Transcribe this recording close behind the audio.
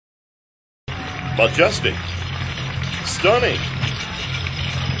majestic, stunning,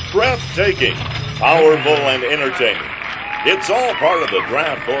 breathtaking, powerful, and entertaining. It's all part of the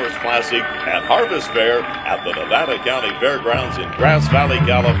Draft Horse Classic at Harvest Fair at the Nevada County Fairgrounds in Grass Valley,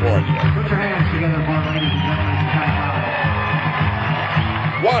 California. Put your hands together for ladies and gentlemen.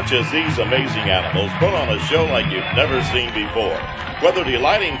 Watch as these amazing animals put on a show like you've never seen before. Whether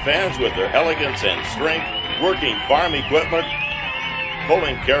delighting fans with their elegance and strength, working farm equipment,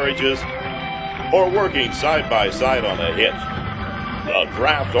 pulling carriages, or working side by side on a hitch, the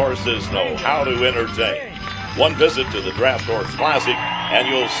draft horses know how to entertain. One visit to the Draft Horse Classic, and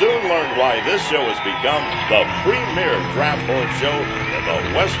you'll soon learn why this show has become the premier draft horse show in the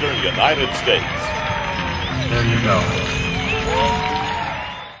Western United States. There you go.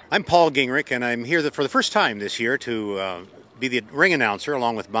 I'm Paul Gingrich, and I'm here for the first time this year to be the ring announcer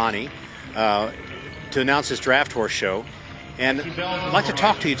along with Bonnie to announce this draft horse show. And I'd like to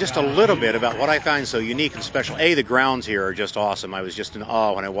talk to you just a little bit about what I find so unique and special. The grounds here are just awesome. I was just in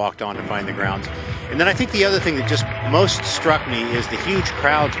awe when I walked on to find the grounds. And then I think the other thing that just most struck me is the huge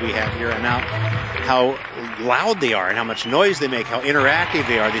crowds we have here and how loud they are and how much noise they make, how interactive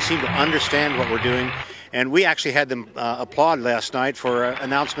they are. They seem to understand what we're doing. And we actually had them applaud last night for an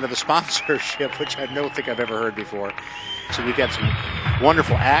announcement of a sponsorship, which I don't think I've ever heard before. So we've got some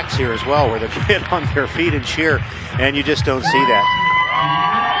wonderful acts here as well, where they get on their feet and cheer, and you just don't see that.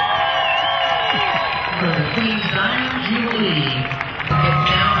 For the Queen's Diamond Jubilee, get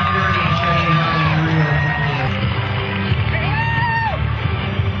down and dirty and show you how you really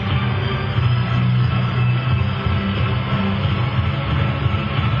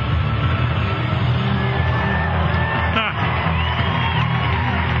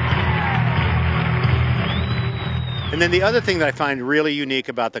And then the other thing that I find really unique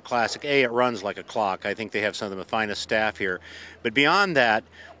about the Classic, it runs like a clock. I think they have some of the finest staff here. But beyond that,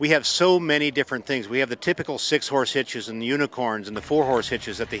 we have so many different things. We have the typical 6-horse hitches and the unicorns and the 4-horse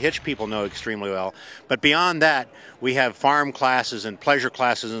hitches that the hitch people know extremely well. But beyond that, we have farm classes and pleasure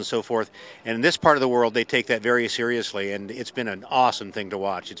classes and so forth. And in this part of the world, they take that very seriously. And it's been an awesome thing to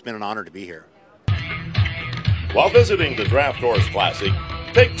watch. It's been an honor to be here. While visiting the Draft Horse Classic,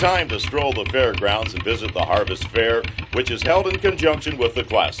 take time to stroll the fairgrounds and visit the Harvest Fair, which is held in conjunction with the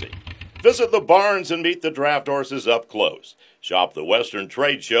Classic. Visit the barns and meet the draft horses up close. Shop the Western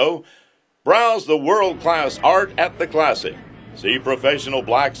Trade Show. Browse the world-class art at the Classic. See professional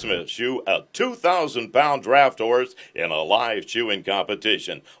blacksmiths shoe a 2,000-pound draft horse in a live shoeing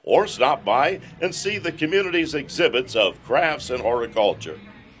competition. Or stop by and see the community's exhibits of crafts and horticulture.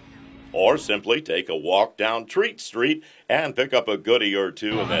 Or simply take a walk down Treat Street and pick up a goodie or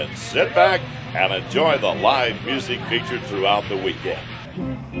two and then sit back and enjoy the live music featured throughout the weekend.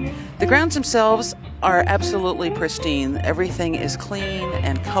 The grounds themselves are absolutely pristine. Everything is clean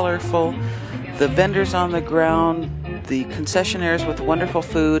and colorful. The vendors on the ground, the concessionaires with wonderful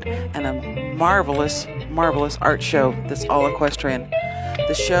food, and a marvelous, marvelous art show that's all equestrian.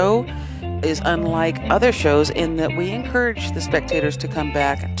 The show is unlike other shows in that we encourage the spectators to come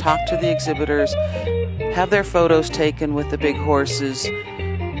back, talk to the exhibitors, have their photos taken with the big horses,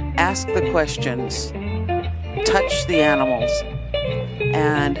 ask the questions, touch the animals,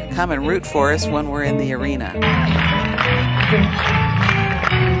 and come and root for us when we're in the arena.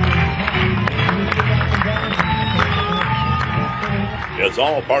 It's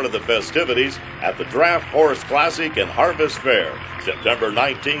all part of the festivities at the Draft Horse Classic and Harvest Fair, September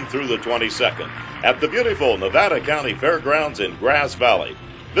 19th through the 22nd, at the beautiful Nevada County Fairgrounds in Grass Valley.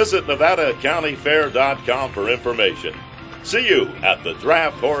 Visit NevadaCountyFair.com for information. See you at the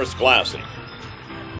Draft Horse Classic.